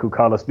was a guy called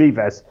Carlos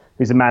Vives,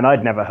 who's a man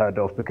I'd never heard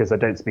of because I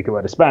don't speak a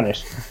word of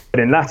Spanish.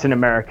 But in Latin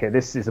America,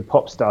 this is a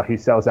pop star who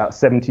sells out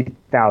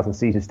 70,000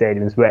 seater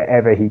stadiums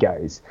wherever he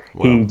goes.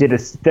 Wow. He did a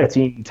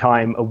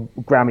 13-time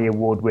Grammy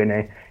Award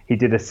winner. He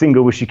did a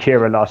single with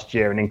Shakira last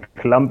year, and in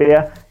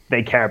Colombia,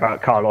 they care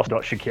about Carlos,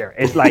 not Shakira.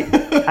 It's like,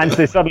 and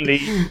so suddenly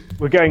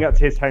we're going up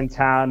to his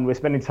hometown, we're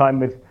spending time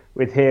with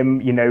him.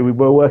 We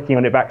were working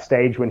on it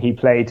backstage when he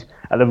played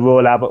at the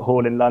Royal Albert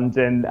Hall in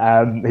London,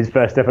 his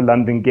first ever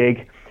London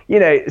gig.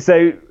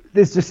 So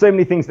there's just so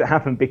many things that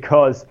happen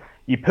because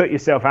you put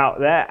yourself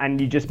out there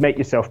and you just make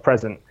yourself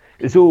present.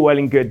 It's all well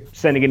and good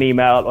sending an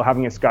email or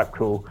having a Skype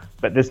call,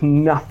 but there's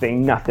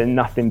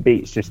nothing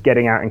beats just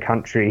getting out in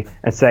country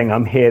and saying,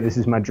 I'm here, this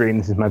is my dream,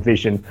 this is my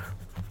vision,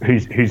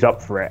 who's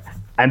up for it.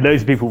 And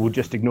those people will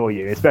just ignore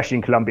you, especially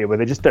in Colombia, where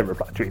they just don't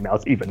reply to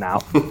emails, even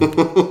now.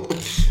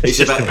 It's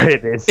just the way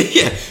it is.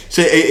 Yeah.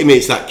 So, I mean,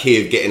 it's that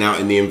key of getting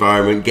out in the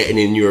environment, getting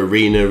in your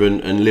arena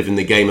and living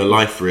the game of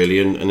life, really.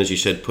 And as you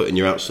said, putting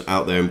your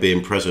out there and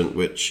being present,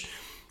 which,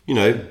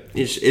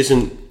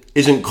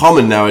 isn't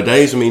common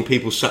nowadays. I mean,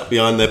 people sat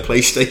behind their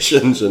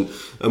PlayStations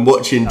and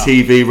watching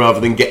TV rather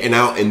than getting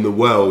out in the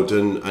world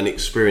and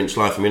experience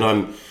life. I mean,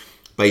 I'm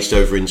based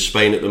over in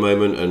Spain at the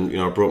moment, and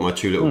I brought my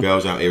 2 little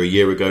girls out here a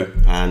year ago,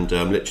 and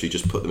literally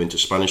just put them into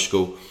Spanish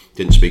school.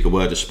 Didn't speak a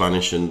word of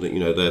Spanish, and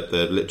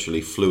they're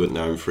literally fluent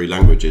now in 3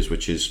 languages,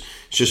 which is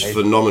just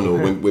phenomenal.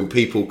 When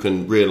people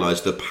can realise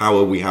the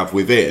power we have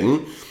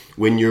within,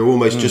 when you're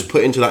almost just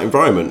put into that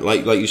environment,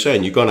 like you're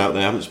saying, you've gone out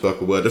there, haven't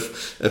spoken a word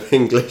of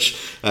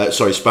English,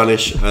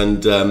 Spanish,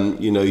 and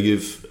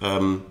you've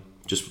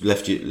just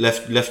left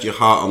your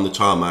heart on the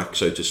tarmac,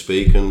 so to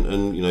speak,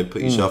 and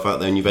put yourself out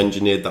there, and you've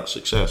engineered that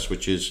success,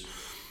 which is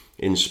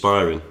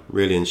inspiring,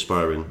 really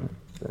inspiring.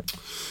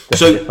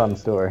 Definitely a fun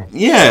story.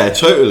 Yeah,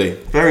 totally,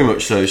 very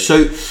much so.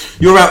 So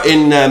you're out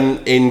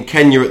in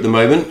Kenya at the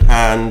moment,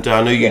 and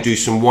I know you do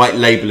some white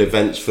label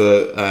events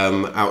for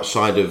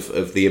outside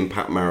of the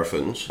Impact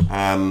Marathons.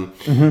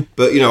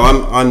 But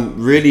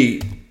I'm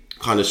really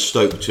kind of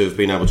stoked to have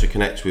been able to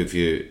connect with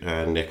you,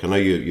 Nick. I know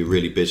you're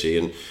really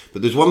busy,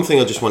 but there's one thing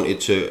I just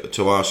wanted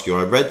to ask you.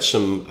 I read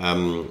some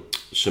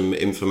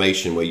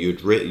information where you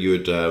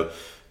had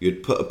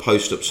you'd put a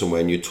post up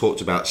somewhere and you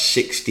talked about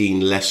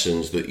 16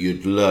 lessons that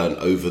you'd learned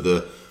over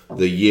the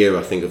year,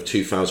 I think, of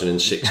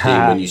 2016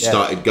 when you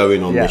started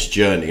going on this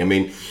journey. I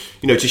mean,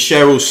 to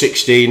share all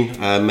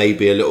 16 may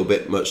be a little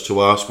bit much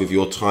to ask with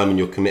your time and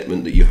your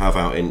commitment that you have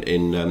out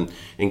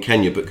in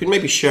Kenya. But could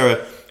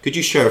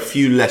you share a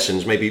few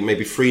lessons,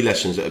 maybe 3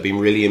 lessons that have been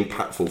really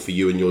impactful for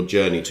you in your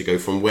journey to go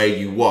from where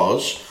you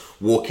was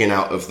walking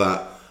out of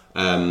that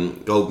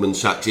Goldman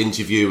Sachs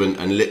interview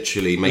and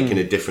literally making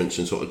a difference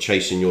and sort of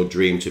chasing your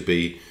dream to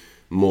be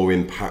more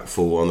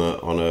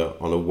impactful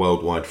on a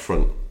worldwide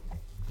front?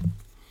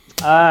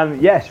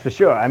 Yes, for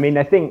sure. I mean,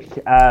 I think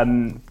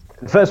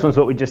the first one's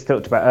what we just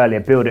talked about earlier: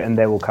 build it and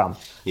they will come.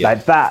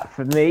 Like that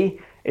for me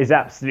is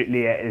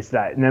absolutely it. Is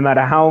that no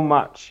matter how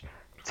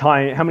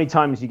many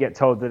times you get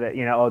told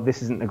that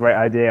this isn't a great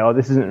idea, or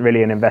this isn't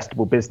really an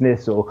investable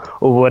business, or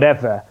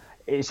whatever,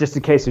 it's just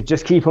a case of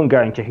just keep on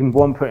going, keeping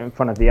one foot in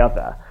front of the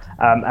other.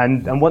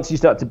 And once you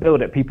start to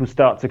build it, people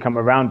start to come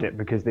around it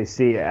because they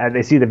see it,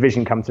 they see the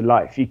vision come to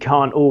life. You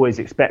can't always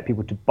expect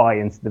people to buy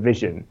into the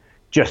vision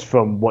just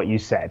from what you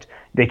said.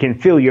 They can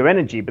feel your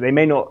energy, but they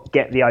may not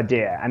get the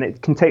idea, and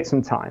it can take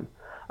some time.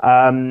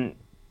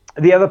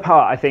 The other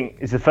part, I think,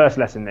 is the first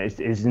lesson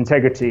is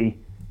integrity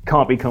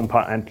can't be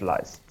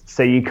compartmentalized.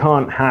 So you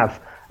can't have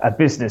a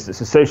business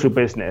that's a social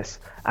business,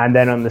 and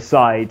then on the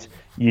side,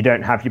 you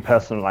don't have your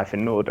personal life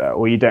in order,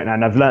 or you don't.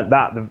 And I've learned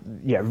that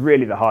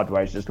really the hard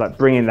way is just like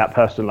bringing that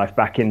personal life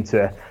back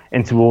into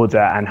order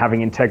and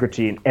having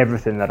integrity in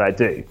everything that I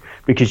do,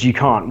 because you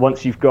can't.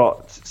 Once you've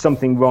got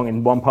something wrong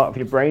in one part of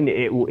your brain,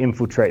 it will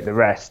infiltrate the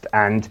rest,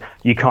 and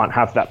you can't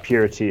have that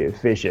purity of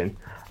vision.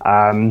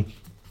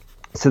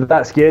 So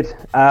that's good.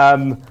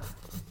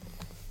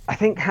 I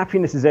think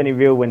happiness is only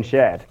real when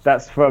shared.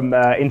 That's from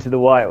Into the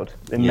Wild.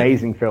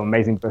 Amazing film,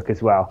 amazing book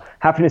as well.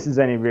 Happiness is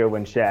only real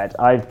when shared.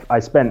 I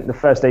spent the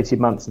first 18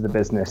 months of the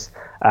business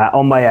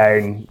on my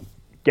own,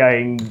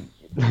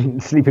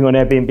 sleeping on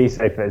Airbnb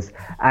sofas,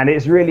 and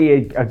it's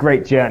really a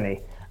great journey.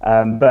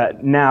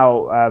 But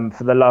now,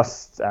 for the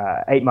last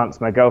 8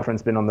 months, my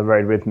girlfriend's been on the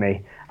road with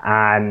me,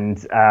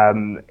 and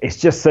it's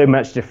just so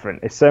much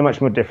different. It's so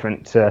much more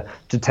different to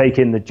take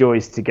in the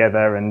joys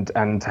together and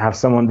to have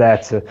someone there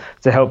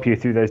to help you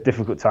through those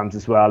difficult times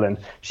as well. And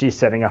she's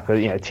setting up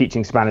a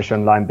teaching Spanish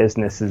online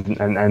business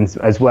and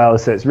as well.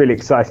 So it's a really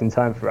exciting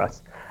time for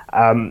us.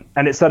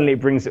 And it suddenly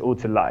brings it all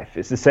to life.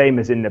 It's the same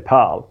as in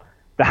Nepal.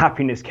 The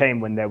happiness came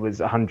when there was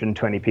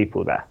 120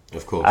 people there.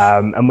 Of course.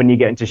 And when you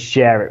get to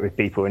share it with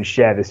people and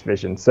share this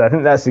vision. So I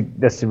think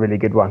that's a really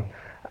good one.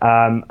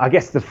 I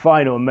guess the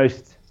final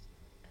most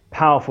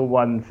powerful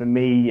one for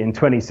me in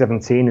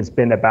 2017 has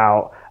been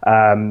about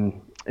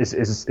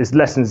is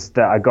lessons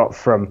that I got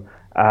from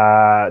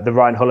the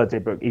Ryan Holiday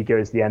book, Ego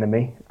is the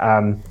Enemy.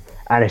 And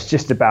it's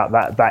just about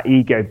that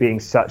ego being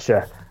such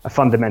a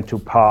fundamental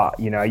part.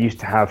 I used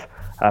to have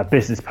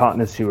business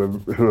partners who are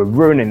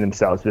ruining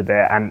themselves with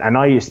it, and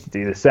I used to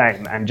do the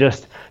same. And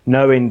just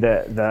knowing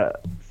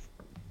that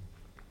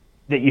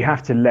you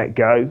have to let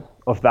go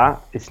of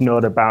that. It's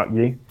not about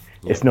you.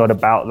 Yeah. It's not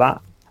about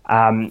that.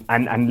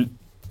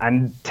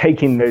 And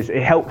taking those,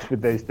 it helps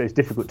with those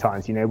difficult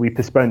times. We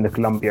postponed the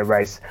Colombia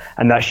race,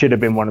 and that should have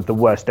been one of the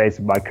worst days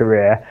of my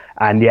career.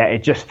 And yet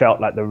it just felt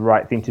like the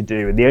right thing to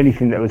do. And the only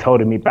thing that was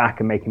holding me back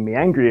and making me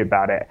angry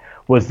about it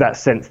was that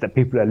sense that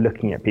people are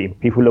looking at me.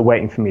 People are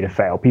waiting for me to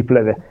fail.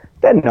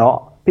 They're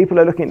not. People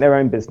are looking at their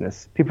own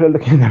business. People are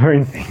looking at their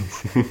own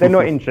things. They're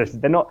not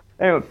interested.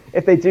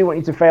 If they do want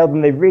you to fail,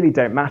 then they really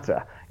don't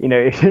matter.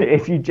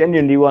 If you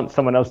genuinely want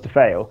someone else to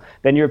fail,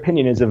 then your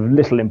opinion is of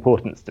little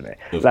importance to me.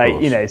 Of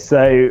course.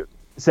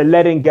 So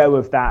letting go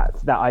of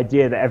that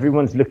idea that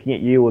everyone's looking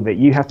at you, or that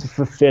you have to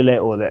fulfill it,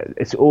 or that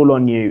it's all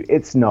on you.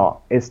 It's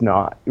not.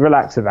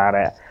 Relax about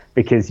it,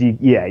 because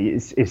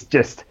it's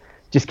just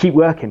keep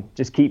working.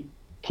 Just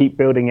keep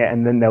building it,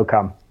 and then they'll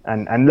come.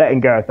 And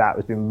letting go of that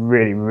has been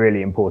really,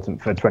 really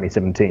important for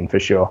 2017 for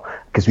sure,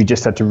 because we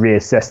just had to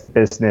reassess the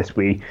business.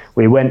 We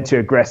went too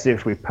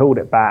aggressive. We pulled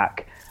it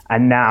back.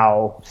 And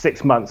now,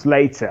 6 months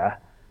later,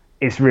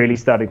 it's really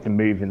starting to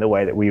move in the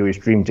way that we always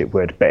dreamed it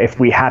would. But if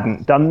we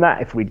hadn't done that,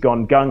 if we'd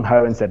gone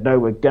gung-ho and said, no,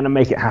 we're going to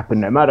make it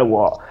happen no matter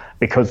what,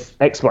 because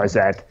X, Y, Z,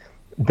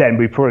 then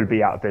we'd probably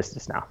be out of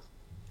business now.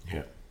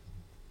 Yeah.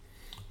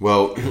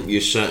 Well, you're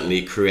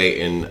certainly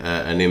creating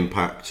an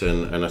impact,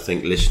 and I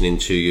think listening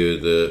to you,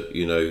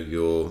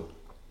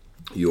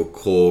 your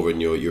core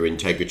and your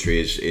integrity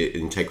is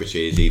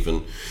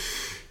even,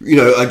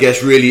 I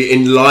guess really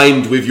in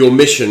line with your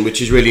mission,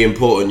 which is really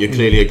important. You're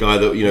clearly a guy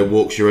that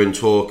walks your own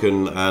talk,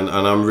 and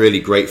I'm really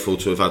grateful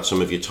to have had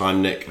some of your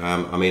time, Nick. I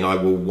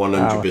will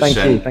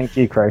 100%. Thank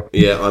you, Craig.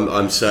 Yeah,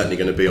 I'm certainly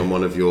going to be on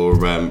one of your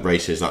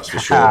races, that's for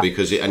sure.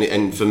 Because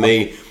and for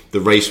me, the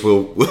race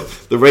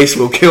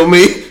will kill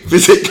me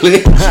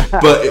physically,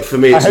 but for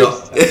me, it's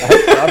not.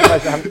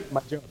 Otherwise, I haven't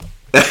my job.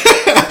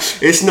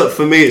 It's not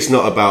for me. It's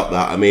not about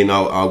that. I mean,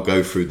 I'll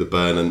go through the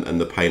burn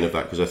and the pain of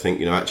that, because I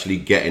think actually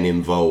getting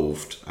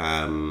involved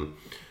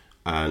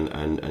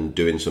and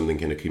doing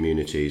something in a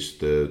community is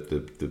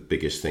the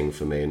biggest thing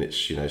for me, and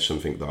it's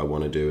something that I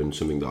want to do and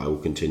something that I will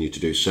continue to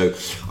do. So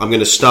I'm going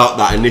to start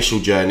that initial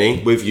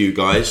journey with you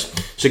guys.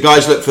 So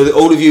guys, look, for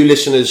all of you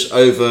listeners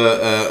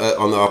over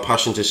on our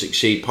Passion to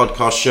Succeed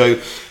podcast show,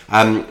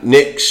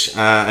 Nick's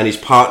and his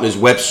partner's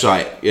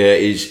website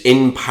is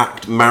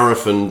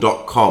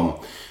impactmarathon.com.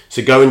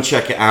 So go and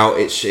check it out.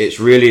 It's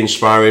really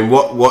inspiring.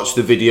 Watch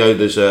the video.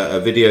 There's a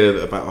video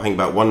about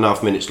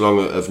 1.5 minutes long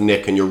of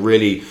Nick, and you'll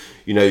really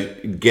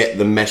get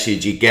the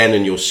message again,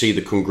 and you'll see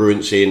the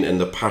congruency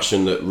and the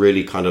passion that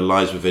really kind of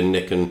lies within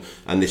Nick and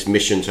this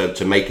mission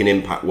to make an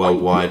impact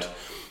worldwide.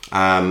 Look,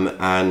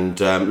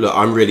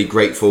 I'm really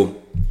grateful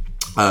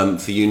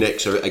for you, Nick.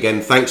 So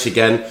again, thanks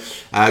again.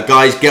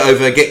 Guys,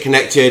 get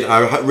connected.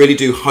 I really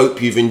do hope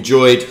you've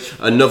enjoyed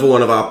another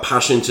one of our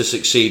Passion to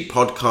Succeed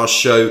podcast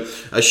show.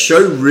 A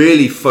show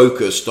really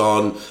focused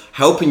on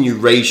helping you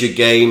raise your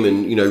game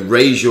and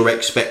raise your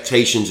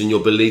expectations and your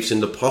beliefs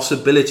and the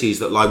possibilities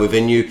that lie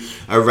within you,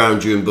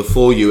 around you and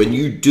before you. And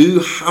you do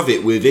have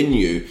it within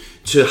you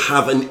to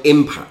have an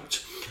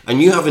impact. And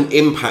you have an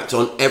impact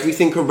on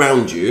everything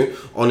around you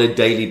on a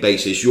daily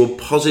basis. Your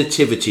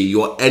positivity,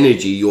 your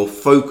energy, your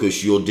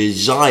focus, your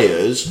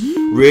desires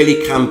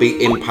really can be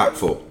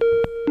impactful.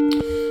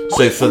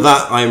 So for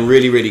that, I'm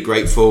really, really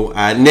grateful.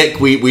 Nick,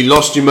 we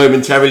lost you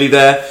momentarily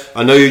there.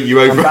 I know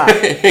you're over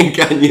in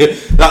Kenya.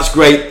 That's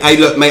great. Hey,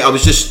 look, mate, I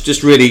was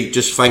just really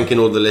thanking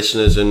all the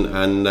listeners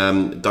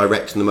and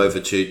directing them over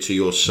to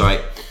your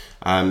site.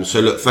 So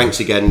look, thanks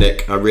again,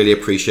 Nick. I really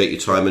appreciate your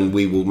time, and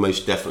we will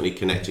most definitely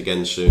connect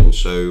again soon.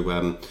 So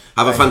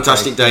have a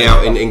fantastic day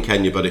out in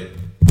Kenya, buddy.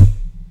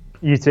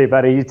 You too,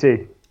 buddy. You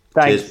too.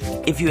 Thanks.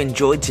 Cheers. If you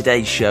enjoyed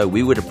today's show,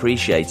 we would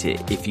appreciate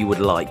it if you would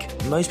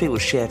most people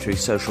share through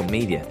social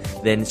media,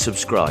 then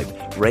subscribe,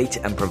 rate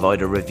and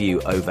provide a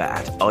review over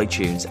at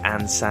iTunes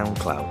and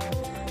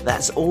SoundCloud.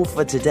 That's all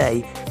for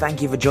today.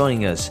 Thank you for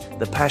joining us.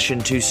 The Passion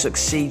to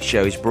Succeed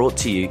show is brought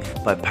to you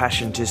by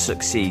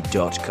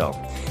passiontosucceed.com.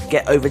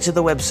 Get over to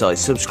the website,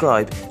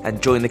 subscribe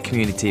and join the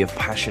community of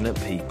passionate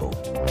people.